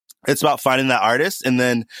It's about finding that artist and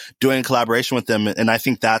then doing a collaboration with them. And I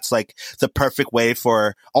think that's like the perfect way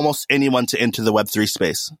for almost anyone to enter the Web3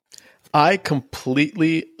 space. I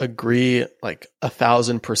completely agree, like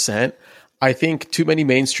 1,000%. I think too many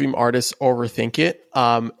mainstream artists overthink it.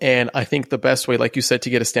 And I think the best way, like you said, to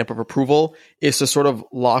get a stamp of approval is to sort of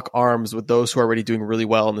lock arms with those who are already doing really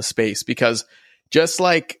well in the space. Because just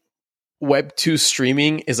like Web2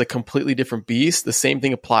 streaming is a completely different beast, the same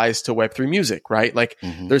thing applies to Web3 music, right? Like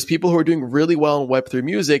there's people who are doing really well in Web3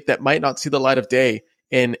 music that might not see the light of day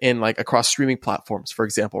in like across streaming platforms, for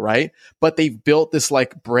example, right? But they've built this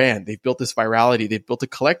like brand, they've built this virality, they've built a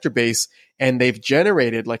collector base, and they've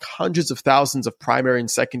generated like hundreds of thousands of primary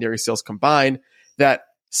and secondary sales combined that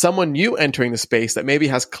someone new entering the space that maybe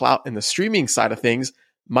has clout in the streaming side of things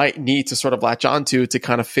might need to sort of latch onto to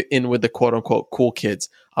kind of fit in with the quote unquote cool kids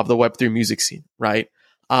of the Web3 music scene, right?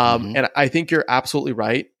 And I think you're absolutely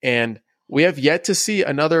right. And we have yet to see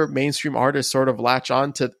another mainstream artist sort of latch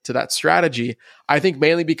on to that strategy. I think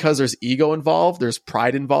mainly because there's ego involved, there's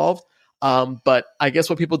pride involved. But I guess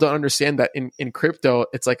what people don't understand that in crypto,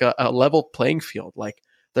 it's like a level playing field. Like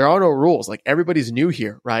there are no rules. Like everybody's new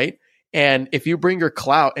here, right? And if you bring your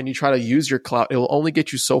clout and you try to use your clout, it will only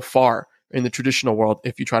get you so far in the traditional world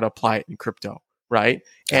if you try to apply it in crypto, right?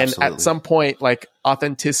 Absolutely. And at some point, like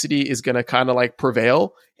authenticity is going to kind of like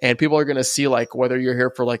prevail, and people are going to see like whether you're here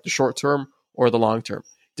for like the short term or the long term.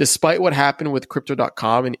 Despite what happened with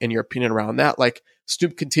crypto.com and your opinion around that, like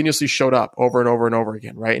Snoop continuously showed up over and over and over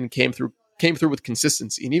again, right? And came through with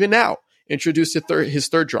consistency. And even now introduced his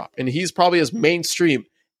third drop. And he's probably as mainstream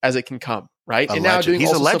as it can come, right? And now doing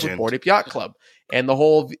also stuff with Bored Ape Yacht Club and the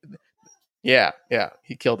whole... Yeah,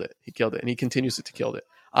 he killed it. And he continues to kill it.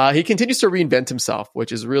 He continues to reinvent himself,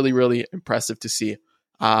 which is really, really impressive to see.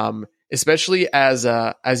 Especially as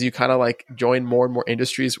you kind of like join more and more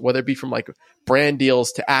industries, whether it be from like brand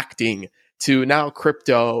deals to acting to now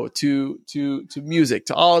crypto to music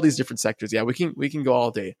to all these different sectors. Yeah, we can go all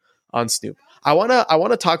day on Snoop. I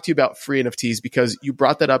wanna talk to you about free NFTs because you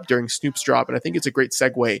brought that up during Snoop's drop, and I think it's a great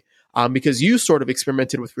segue because you sort of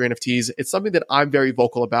experimented with free NFTs. It's something that I'm very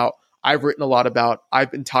vocal about. I've written a lot about. I've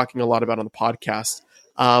been talking a lot about on the podcast.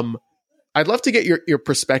 I'd love to get your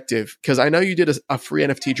perspective because I know you did a free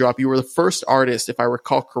NFT drop. You were the first artist, if I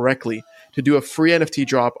recall correctly, to do a free NFT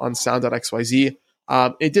drop on Sound.xyz.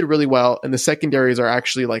 It did really well, and the secondaries are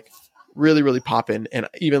actually like really, really popping, and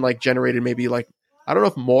even like generated maybe like I don't know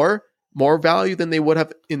if more value than they would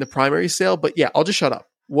have in the primary sale. But yeah, I'll just shut up.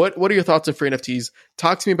 What are your thoughts on free NFTs?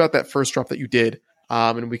 Talk to me about that first drop that you did,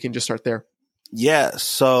 and we can just start there. Yeah,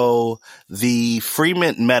 so the free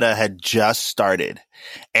mint meta had just started,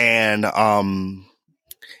 and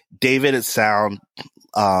David at Sound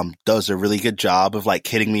does a really good job of like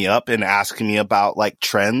hitting me up and asking me about like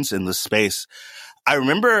trends in the space. I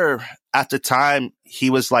remember at the time he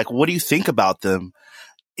was like, "What do you think about them?"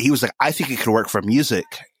 He was like, "I think it could work for music,"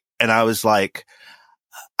 and I was like,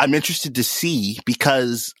 "I'm interested to see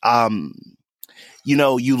because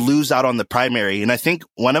you lose out on the primary." And I think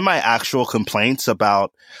one of my actual complaints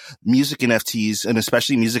about music NFTs and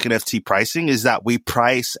especially music NFT pricing is that we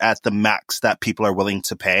price at the max that people are willing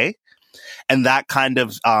to pay. And that kind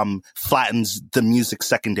of flattens the music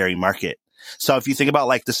secondary market. So if you think about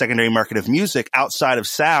like the secondary market of music outside of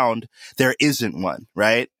sound, there isn't one,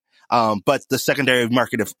 right? But the secondary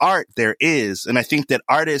market of art, there is. And I think that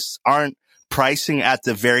artists aren't pricing at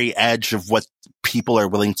the very edge of what people are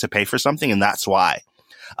willing to pay for something. And that's why.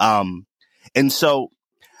 And so,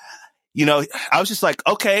 I was just like,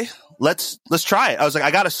 okay, let's try it. I was like,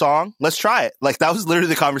 I got a song. Let's try it. Like that was literally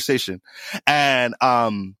the conversation.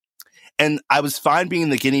 And I was fine being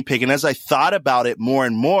the guinea pig. And as I thought about it more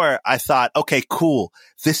and more, I thought, okay, cool.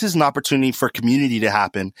 This is an opportunity for community to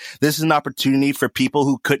happen. This is an opportunity for people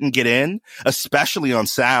who couldn't get in, especially on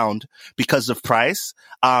sound because of price,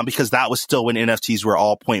 because that was still when NFTs were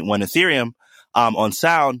all 0.1 Ethereum, on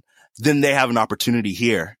sound. Then they have an opportunity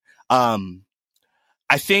here.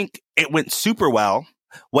 I think it went super well.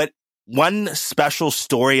 What one special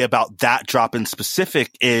story about that drop in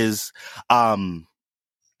specific is,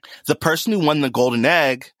 the person who won the golden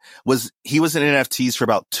egg he was in NFTs for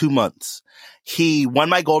about 2 months. He won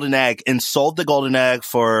my golden egg and sold the golden egg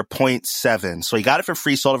for 0.7. So he got it for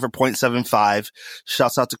free, sold it for 0.75.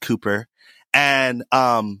 Shouts out to Cooper. And,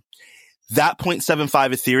 that 0.75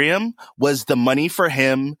 Ethereum was the money for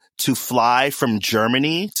him to fly from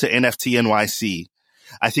Germany to NFT NYC.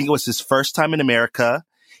 I think it was his first time in America.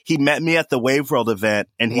 He met me at the Wave World event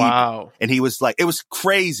and he was like, it was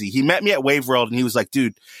crazy. He met me at Wave World and he was like,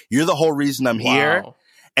 dude, you're the whole reason I'm here.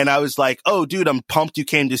 And I was like, oh, dude, I'm pumped you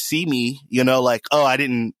came to see me. Like, oh, I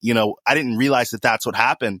didn't realize that that's what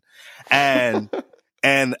happened. And,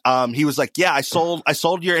 he was like, yeah, I sold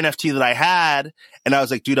your NFT that I had. And I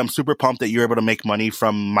was like, dude, I'm super pumped that you're able to make money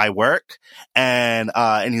from my work. And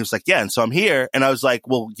he was like, yeah. And so I'm here. And I was like,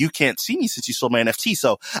 well, you can't see me since you sold my NFT.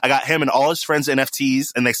 So I got him and all his friends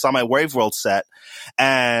NFTs, and they saw my Wave World set.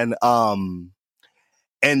 And I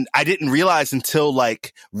didn't realize until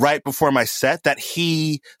like right before my set that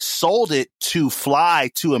he sold it to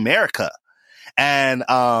fly to America. And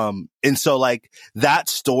so like that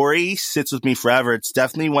story sits with me forever. It's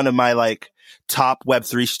definitely one of my like top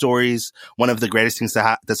Web3 stories. One of the greatest things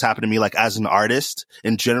that's happened to me, like as an artist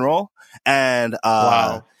in general. And,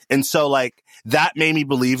 Wow. And so like that made me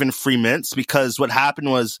believe in free mints, because what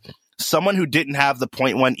happened was someone who didn't have the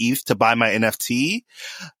 0.1 ETH to buy my NFT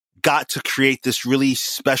got to create this really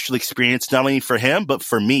special experience, not only for him, but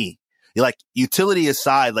for me. Like, utility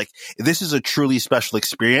aside, like, this is a truly special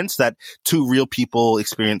experience that two real people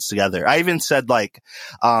experience together. I even said, like,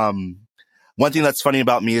 one thing that's funny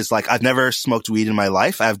about me is, like, I've never smoked weed in my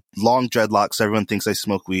life. I have long dreadlocks. Everyone thinks I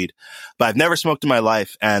smoke weed, but I've never smoked in my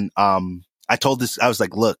life. And, I was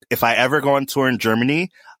like, look, if I ever go on tour in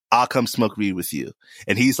Germany, I'll come smoke weed with you.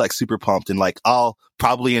 And he's like super pumped, and like, I'll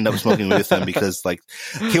probably end up smoking with him because like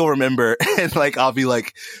he'll remember, and like, I'll be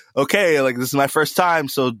like, okay, like this is my first time.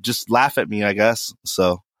 So just laugh at me, I guess.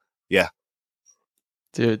 So yeah.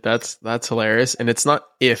 Dude, that's hilarious. And it's not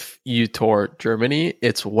if you tour Germany,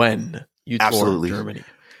 it's when you tour Germany,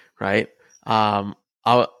 right? I'm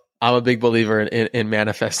a big believer in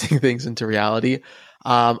manifesting things into reality.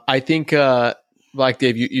 I think, like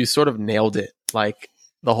Dave, you sort of nailed it. Like,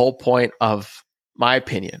 the whole point of my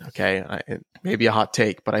opinion, okay, maybe a hot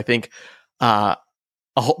take, but I think the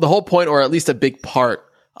whole point, or at least a big part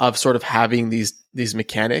of sort of having these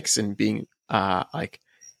mechanics and being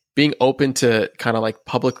being open to kind of like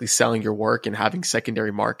publicly selling your work and having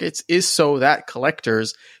secondary markets, is so that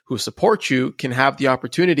collectors who support you can have the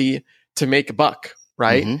opportunity to make a buck,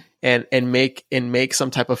 right? Mm-hmm. And make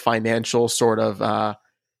some type of financial sort of I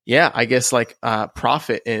guess like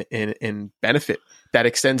profit and benefit that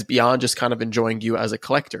extends beyond just kind of enjoying you as a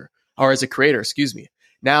collector, or as a creator, excuse me.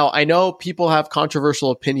 Now, I know people have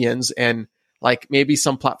controversial opinions, and like maybe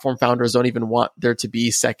some platform founders don't even want there to be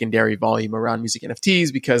secondary volume around music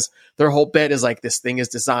NFTs, because their whole bet is like this thing is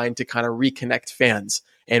designed to kind of reconnect fans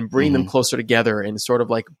and bring them closer together and sort of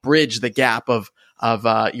like bridge the gap of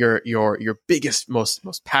your biggest,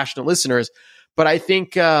 most passionate listeners. But I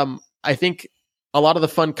think a lot of the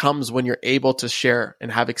fun comes when you're able to share and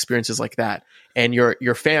have experiences like that, and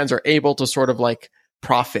your fans are able to sort of like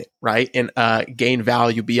profit, right? And gain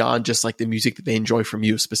value beyond just like the music that they enjoy from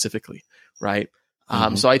you specifically, right?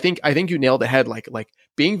 So I think you nailed the head, like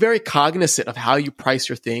being very cognizant of how you price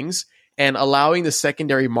your things and allowing the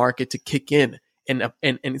secondary market to kick in and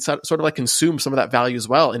sort of like consume some of that value as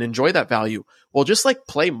well and enjoy that value will just like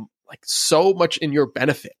play like so much in your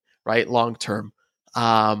benefit, right? Long term.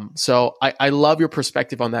 So I love your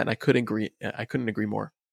perspective on that, and I couldn't agree more.